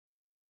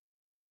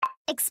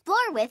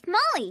Explore with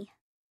Molly.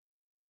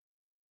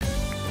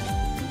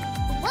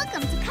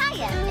 Welcome to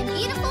Kaya in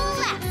beautiful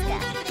Alaska.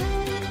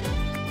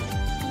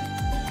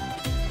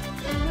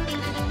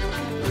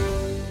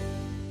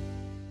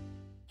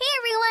 Hey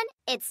everyone,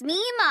 it's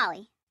me,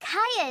 Molly.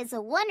 Kaya is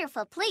a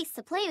wonderful place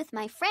to play with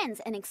my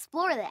friends and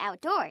explore the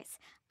outdoors.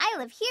 I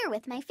live here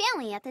with my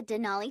family at the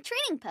Denali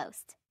Trading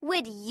Post.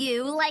 Would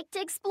you like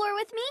to explore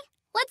with me?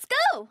 Let's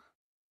go!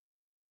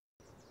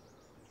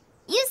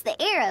 Use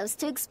the arrows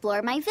to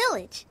explore my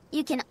village.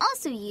 You can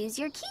also use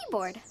your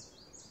keyboard.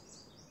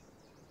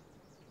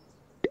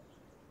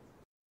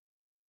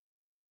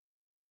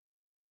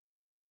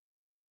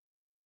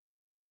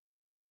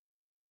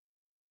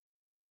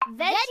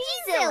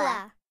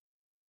 Veggiezilla!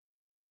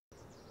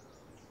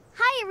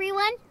 Hi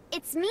everyone,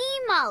 it's me,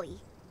 Molly.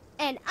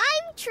 And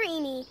I'm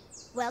Trini.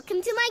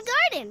 Welcome to my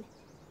garden.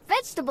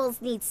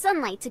 Vegetables need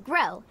sunlight to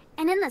grow,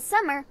 and in the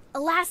summer,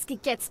 Alaska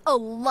gets a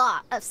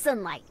lot of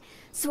sunlight,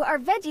 so our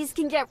veggies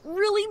can get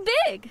really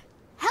big.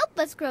 Help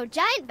us grow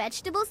giant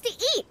vegetables to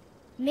eat.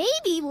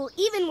 Maybe we'll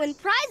even win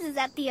prizes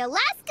at the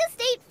Alaska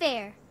State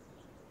Fair.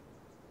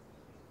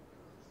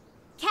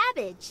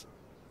 Cabbage.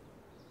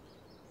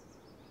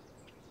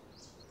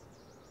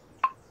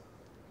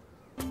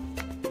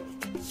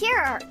 Here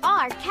are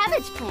our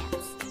cabbage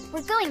plants.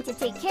 We're going to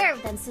take care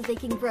of them so they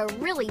can grow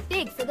really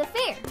big for the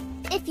fair.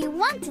 If you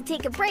want to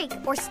take a break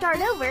or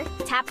start over,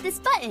 tap this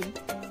button.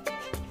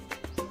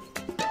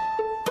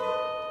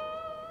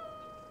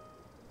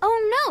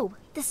 Oh no!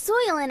 The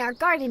soil in our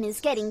garden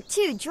is getting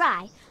too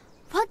dry.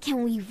 What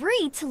can we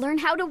read to learn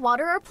how to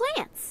water our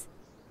plants?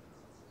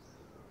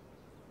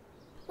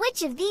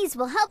 Which of these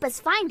will help us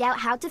find out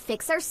how to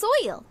fix our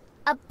soil?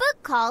 A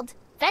book called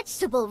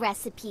Vegetable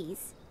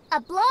Recipes. A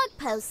blog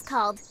post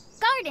called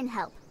Garden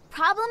Help,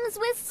 Problems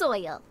with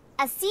Soil.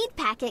 A seed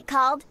packet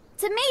called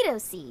Tomato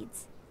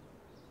Seeds.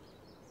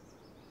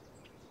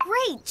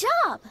 Great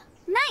job!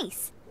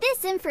 Nice!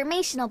 This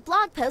informational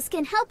blog post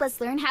can help us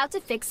learn how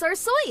to fix our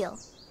soil.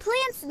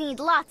 Plants need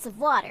lots of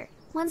water.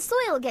 When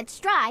soil gets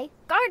dry,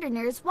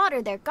 gardeners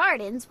water their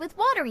gardens with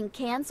watering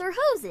cans or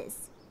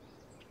hoses.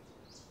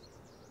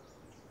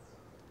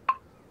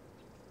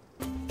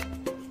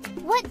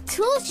 What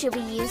tools should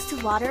we use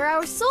to water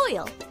our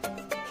soil?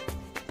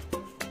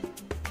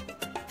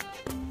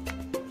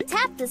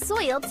 Tap the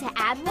soil to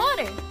add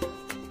water.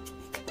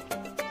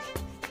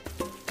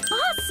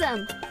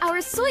 Awesome!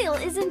 Our soil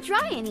isn't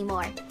dry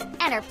anymore,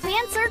 and our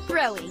plants are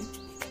growing.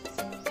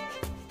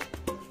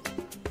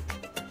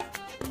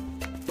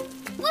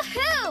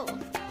 Woohoo!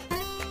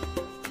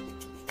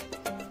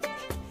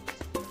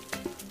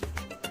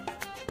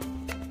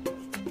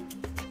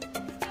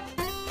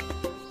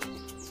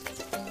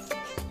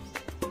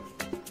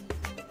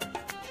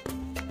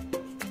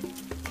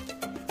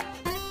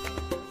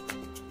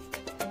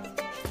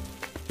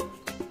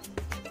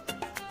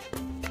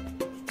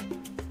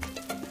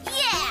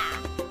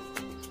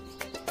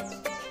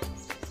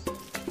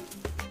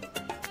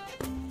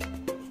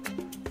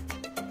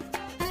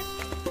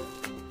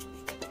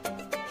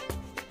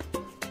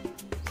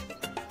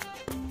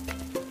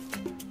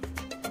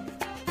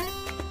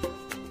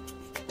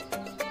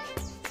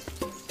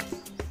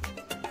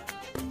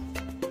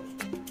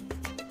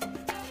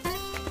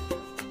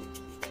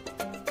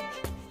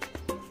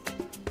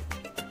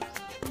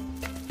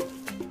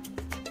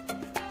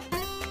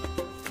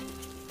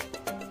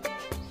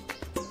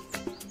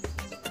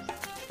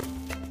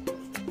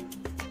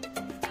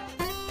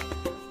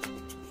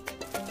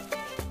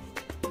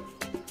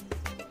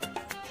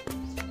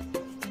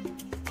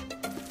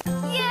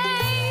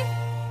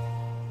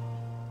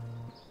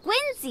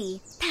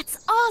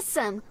 That's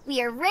awesome!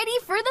 We are ready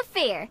for the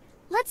fair.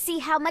 Let's see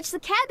how much the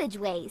cabbage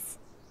weighs.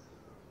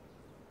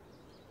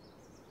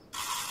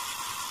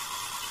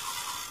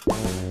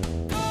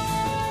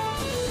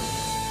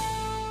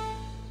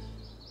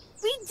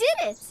 We did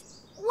it!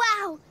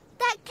 Wow,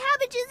 that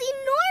cabbage is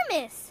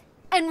enormous!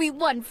 And we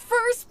won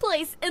first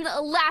place in the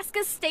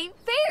Alaska State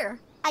Fair.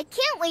 I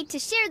can't wait to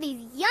share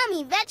these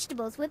yummy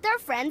vegetables with our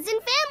friends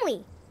and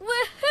family.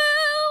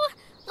 Woohoo!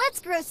 Let's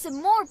grow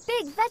some more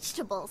big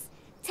vegetables.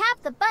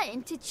 Tap the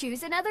button to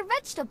choose another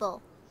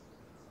vegetable.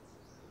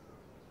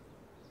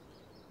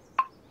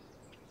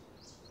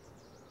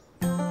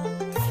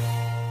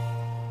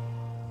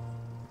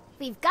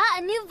 We've got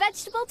a new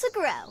vegetable to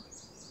grow.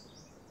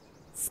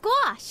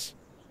 Squash.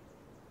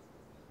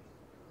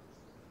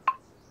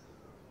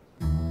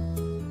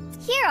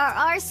 Here are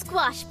our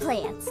squash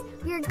plants.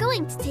 We are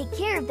going to take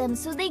care of them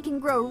so they can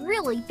grow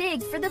really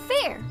big for the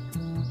fair.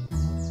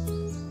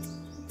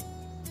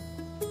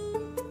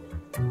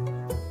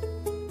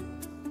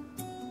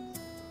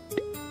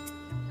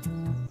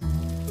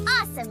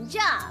 Awesome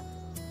job!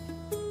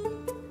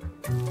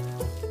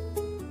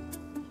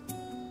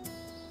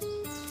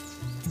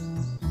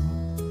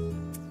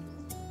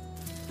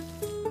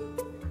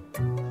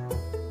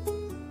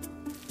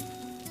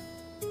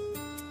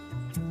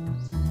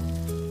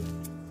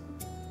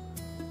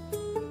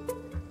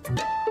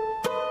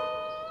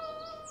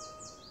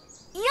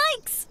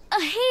 Yikes! A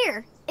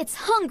hare! It's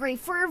hungry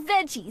for our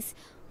veggies.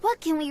 What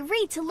can we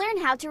read to learn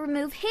how to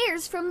remove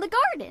hairs from the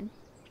garden?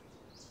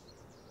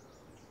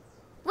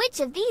 Which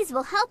of these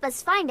will help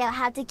us find out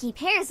how to keep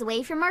hairs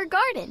away from our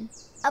garden?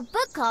 A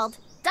book called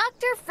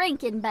Dr.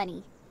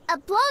 Frankenbunny. A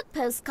blog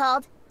post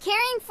called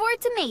Caring for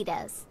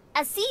Tomatoes.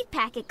 A seed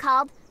packet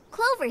called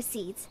Clover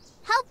Seeds.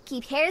 Help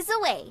keep hairs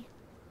away.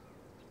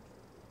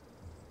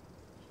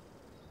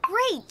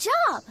 Great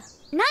job!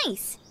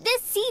 Nice!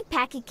 This seed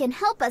packet can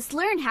help us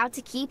learn how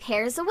to keep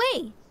hairs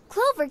away.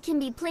 Clover can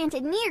be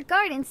planted near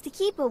gardens to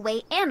keep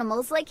away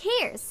animals like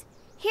hares.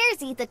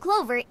 Hares eat the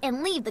clover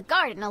and leave the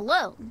garden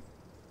alone.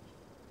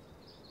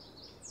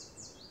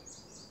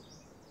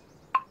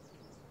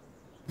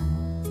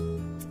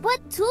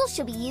 What tools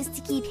should we use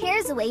to keep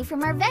hares away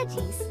from our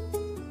veggies?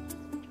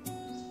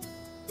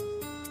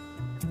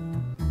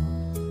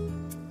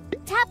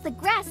 Tap the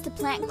grass to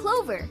plant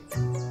clover.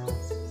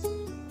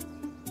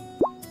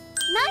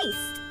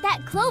 Nice! That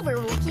clover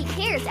will keep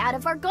hares out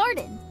of our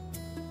garden.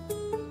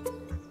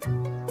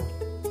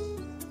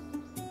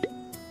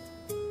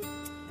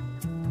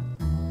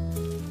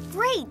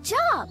 Great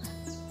job!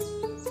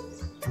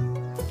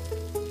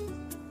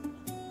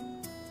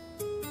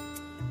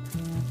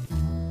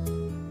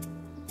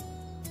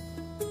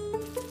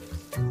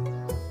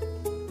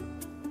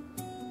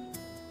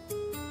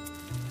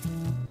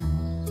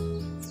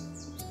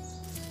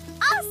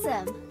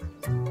 Awesome!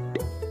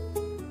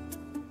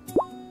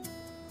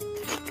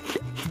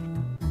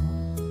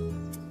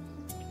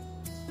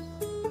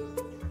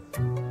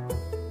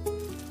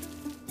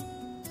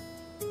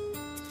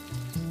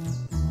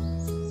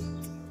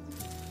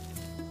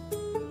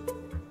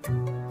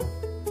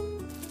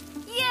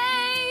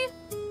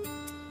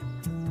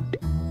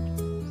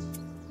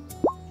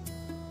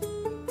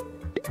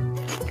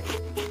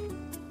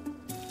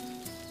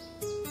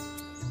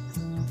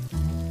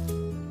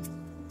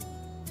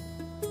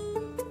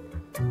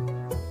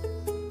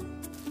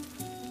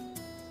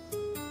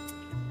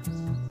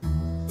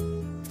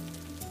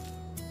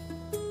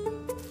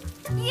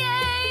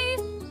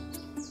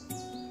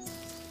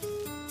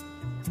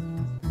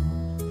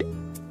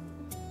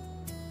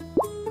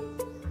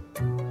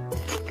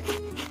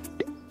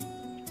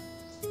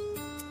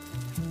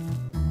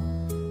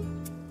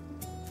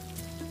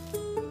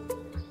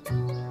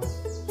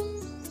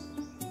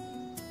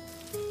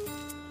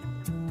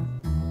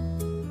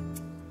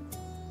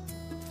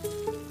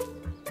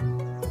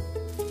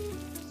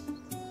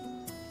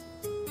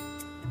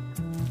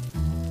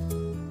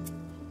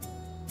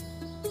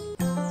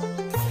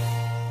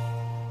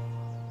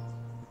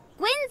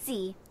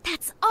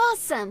 That's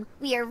awesome!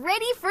 We are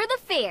ready for the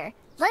fair.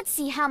 Let's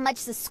see how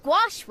much the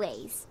squash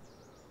weighs.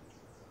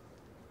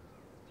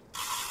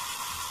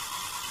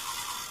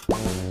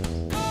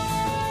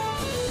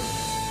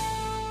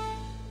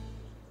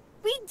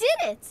 We did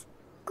it!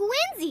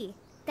 Gwinsy,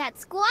 that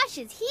squash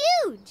is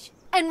huge!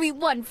 And we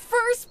won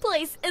first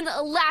place in the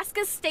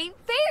Alaska State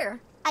Fair!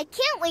 I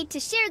can't wait to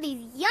share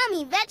these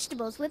yummy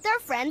vegetables with our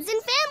friends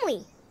and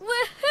family.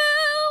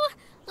 Woohoo!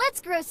 Let's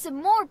grow some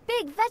more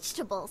big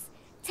vegetables.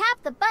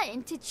 Tap the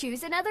button to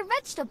choose another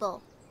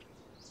vegetable.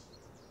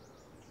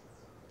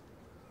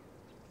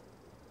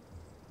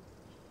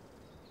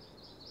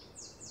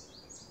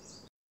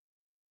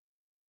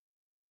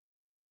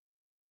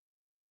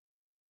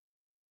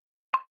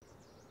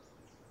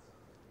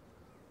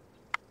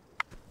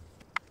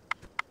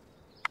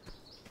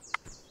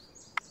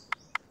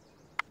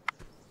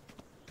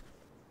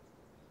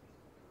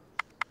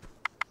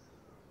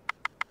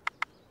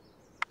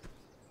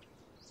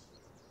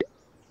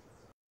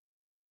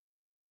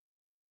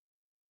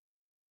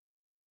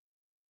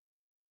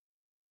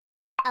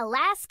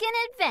 Alaskan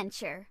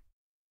Adventure.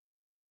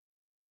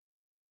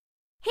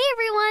 Hey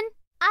everyone!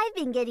 I've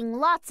been getting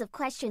lots of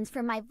questions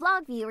from my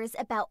vlog viewers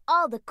about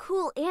all the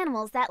cool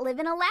animals that live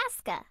in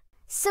Alaska.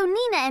 So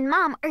Nina and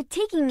Mom are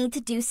taking me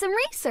to do some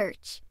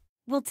research.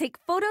 We'll take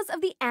photos of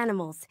the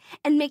animals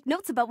and make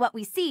notes about what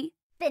we see.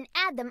 Then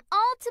add them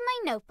all to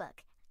my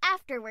notebook.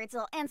 Afterwards,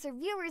 I'll answer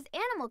viewers'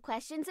 animal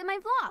questions in my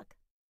vlog.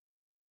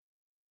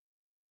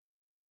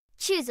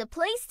 Choose a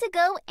place to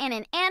go and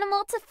an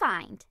animal to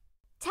find.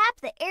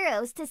 Tap the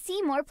arrows to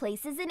see more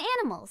places and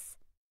animals.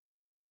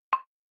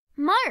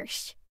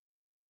 Marsh.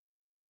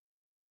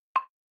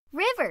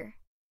 River.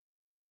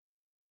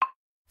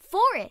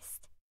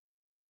 Forest.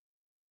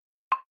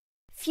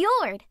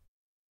 Fjord.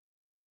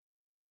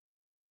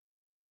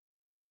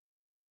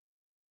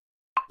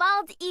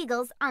 Bald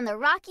eagles on the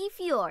rocky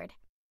fjord.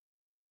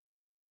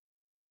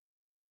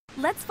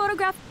 Let's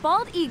photograph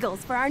bald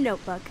eagles for our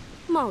notebook.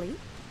 Molly,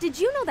 did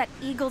you know that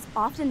eagles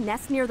often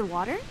nest near the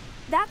water?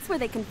 That's where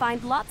they can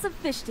find lots of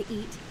fish to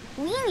eat.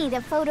 We need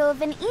a photo of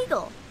an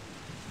eagle.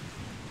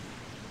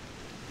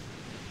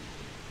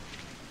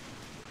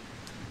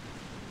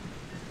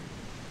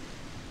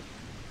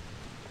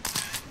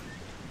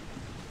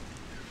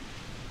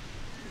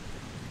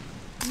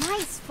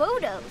 Nice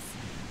photos!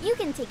 You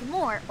can take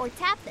more or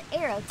tap the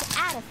arrow to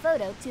add a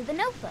photo to the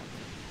notebook.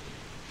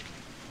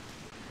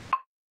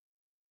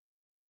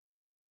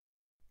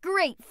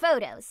 Great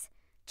photos!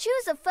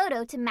 Choose a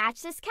photo to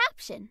match this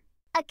caption.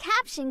 A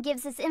caption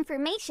gives us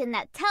information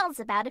that tells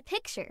about a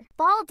picture.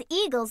 Bald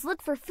eagles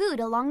look for food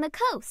along the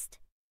coast.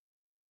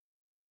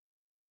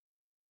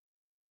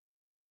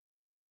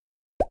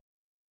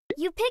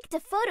 You picked a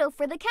photo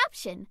for the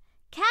caption.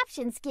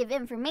 Captions give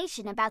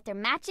information about their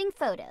matching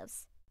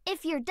photos.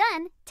 If you're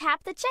done,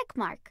 tap the check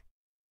mark.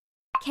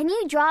 Can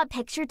you draw a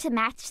picture to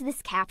match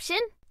this caption?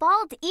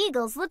 Bald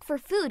eagles look for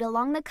food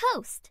along the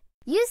coast.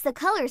 Use the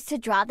colors to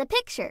draw the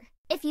picture.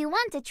 If you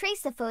want to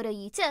trace the photo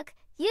you took,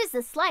 use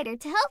the slider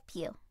to help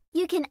you.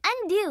 You can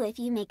undo if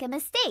you make a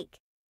mistake.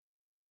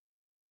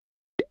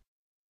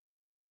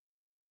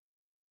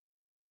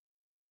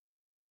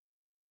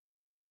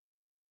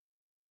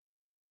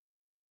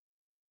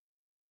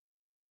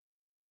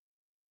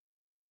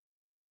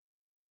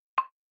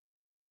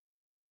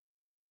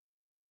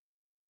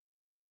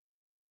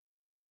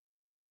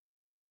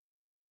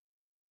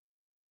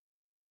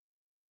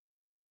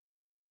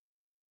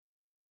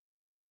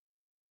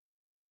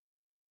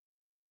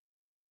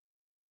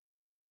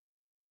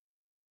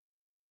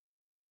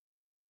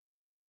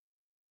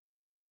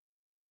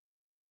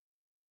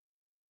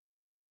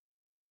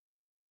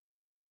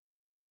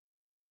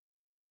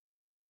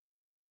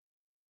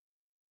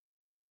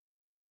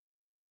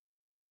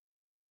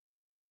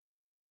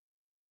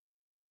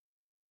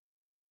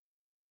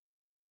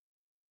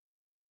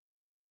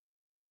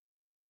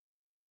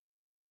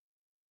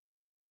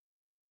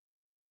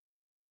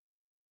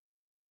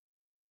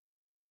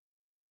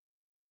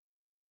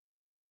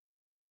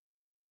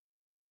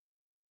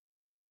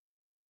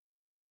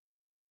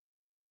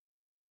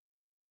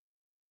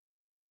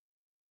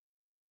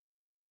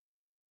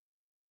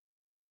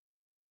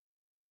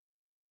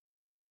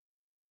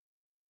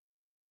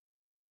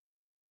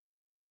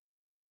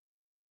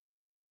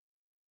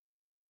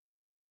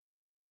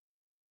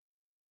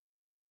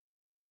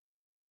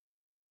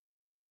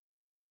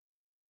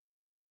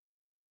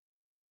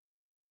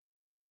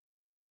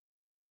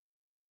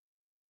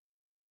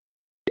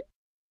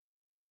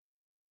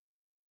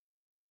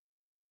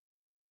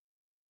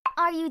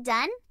 Are you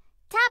done?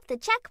 Tap the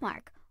check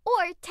mark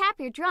or tap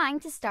your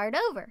drawing to start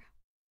over.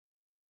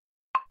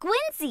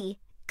 Quincy,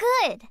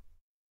 good!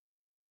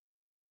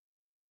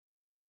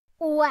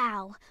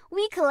 Wow,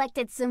 we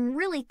collected some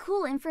really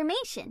cool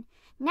information.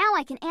 Now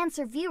I can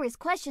answer viewers'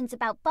 questions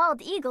about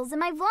bald eagles in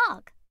my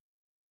vlog.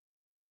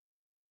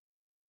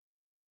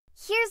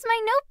 Here's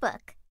my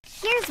notebook.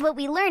 Here's what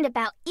we learned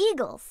about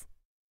eagles.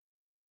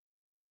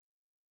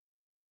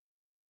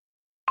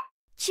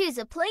 Choose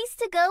a place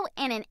to go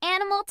and an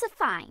animal to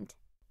find.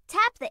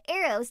 Tap the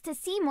arrows to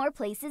see more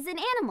places and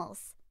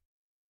animals.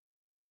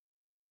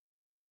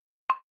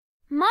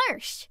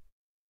 Marsh.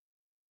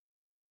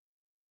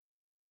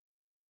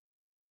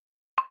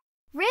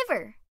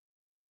 River.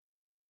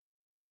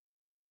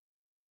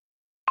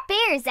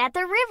 Bears at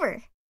the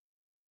river.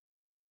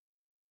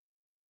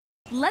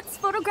 Let's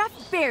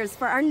photograph bears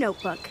for our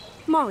notebook.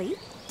 Molly,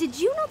 did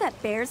you know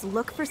that bears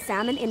look for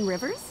salmon in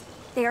rivers?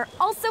 They are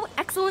also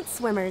excellent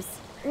swimmers.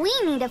 We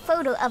need a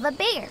photo of a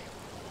bear.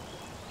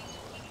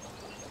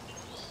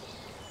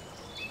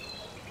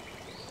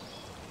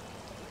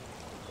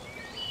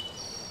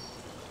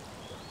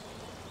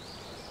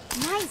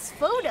 Nice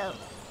photo!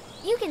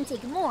 You can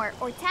take more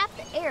or tap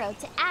the arrow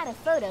to add a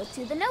photo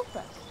to the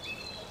notebook.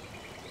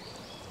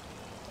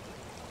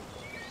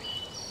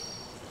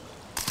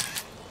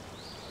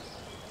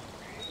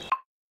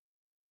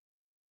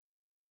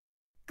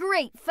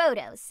 Great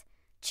photos!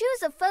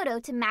 Choose a photo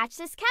to match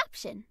this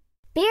caption.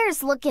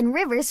 Bears look in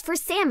rivers for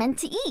salmon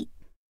to eat.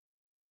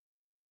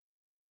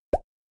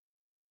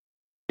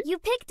 You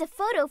picked a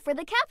photo for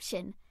the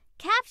caption.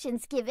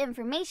 Captions give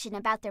information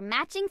about their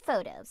matching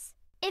photos.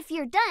 If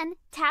you're done,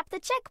 tap the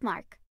check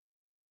mark.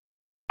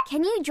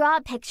 Can you draw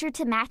a picture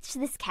to match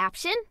this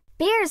caption?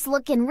 Bears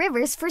look in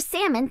rivers for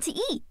salmon to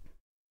eat.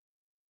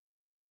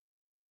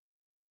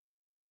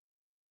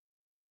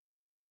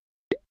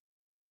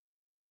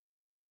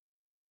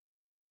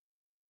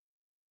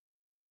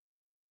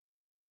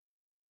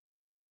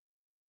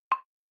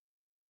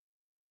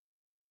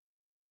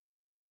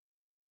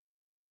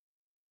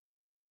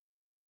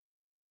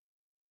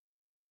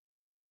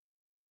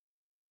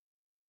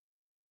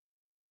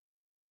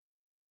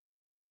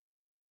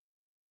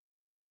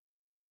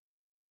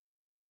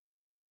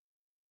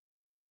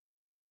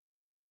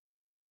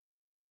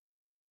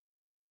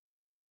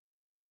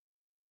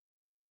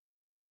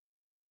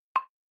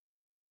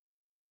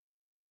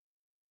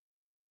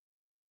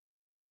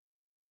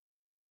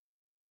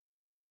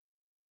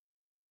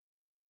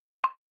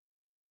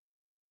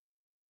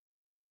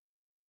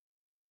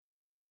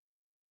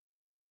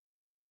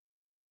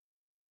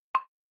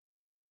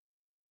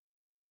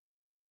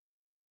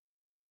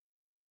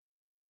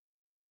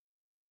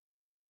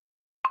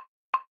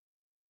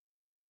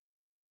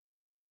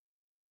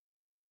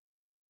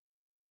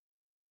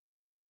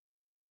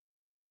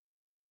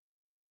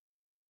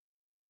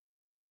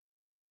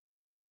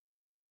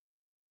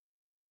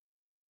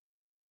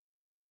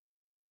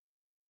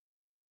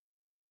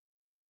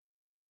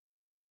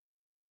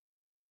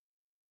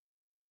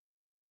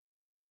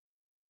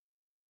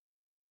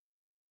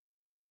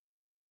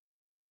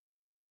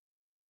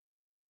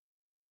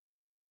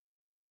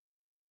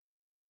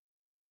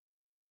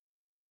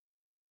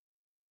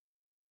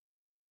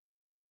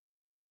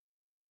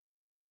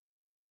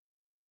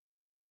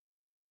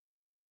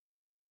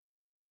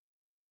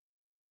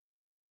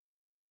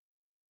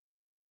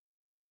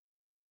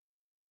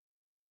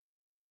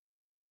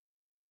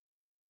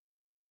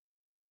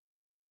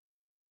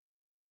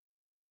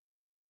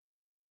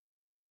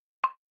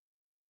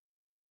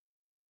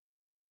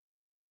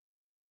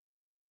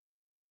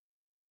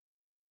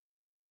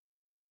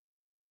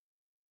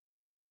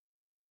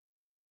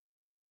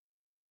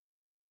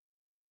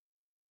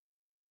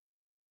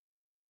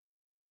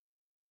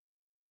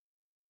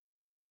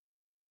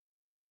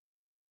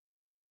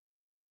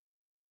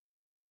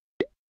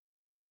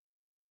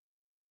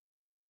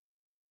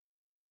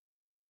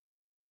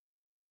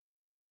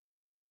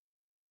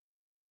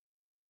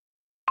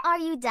 Are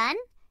you done?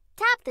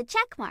 Tap the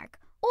check mark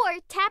or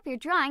tap your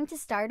drawing to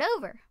start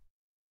over.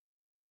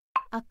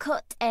 A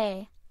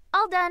côté.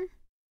 All done.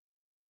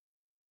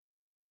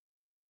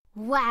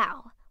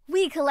 Wow,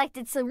 we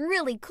collected some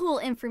really cool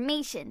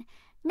information.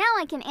 Now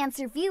I can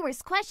answer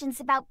viewers' questions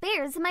about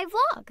bears in my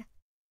vlog.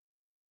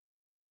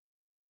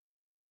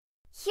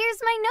 Here's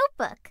my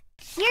notebook.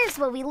 Here's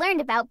what we learned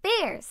about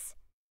bears.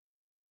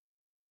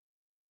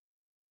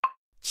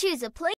 Choose a place.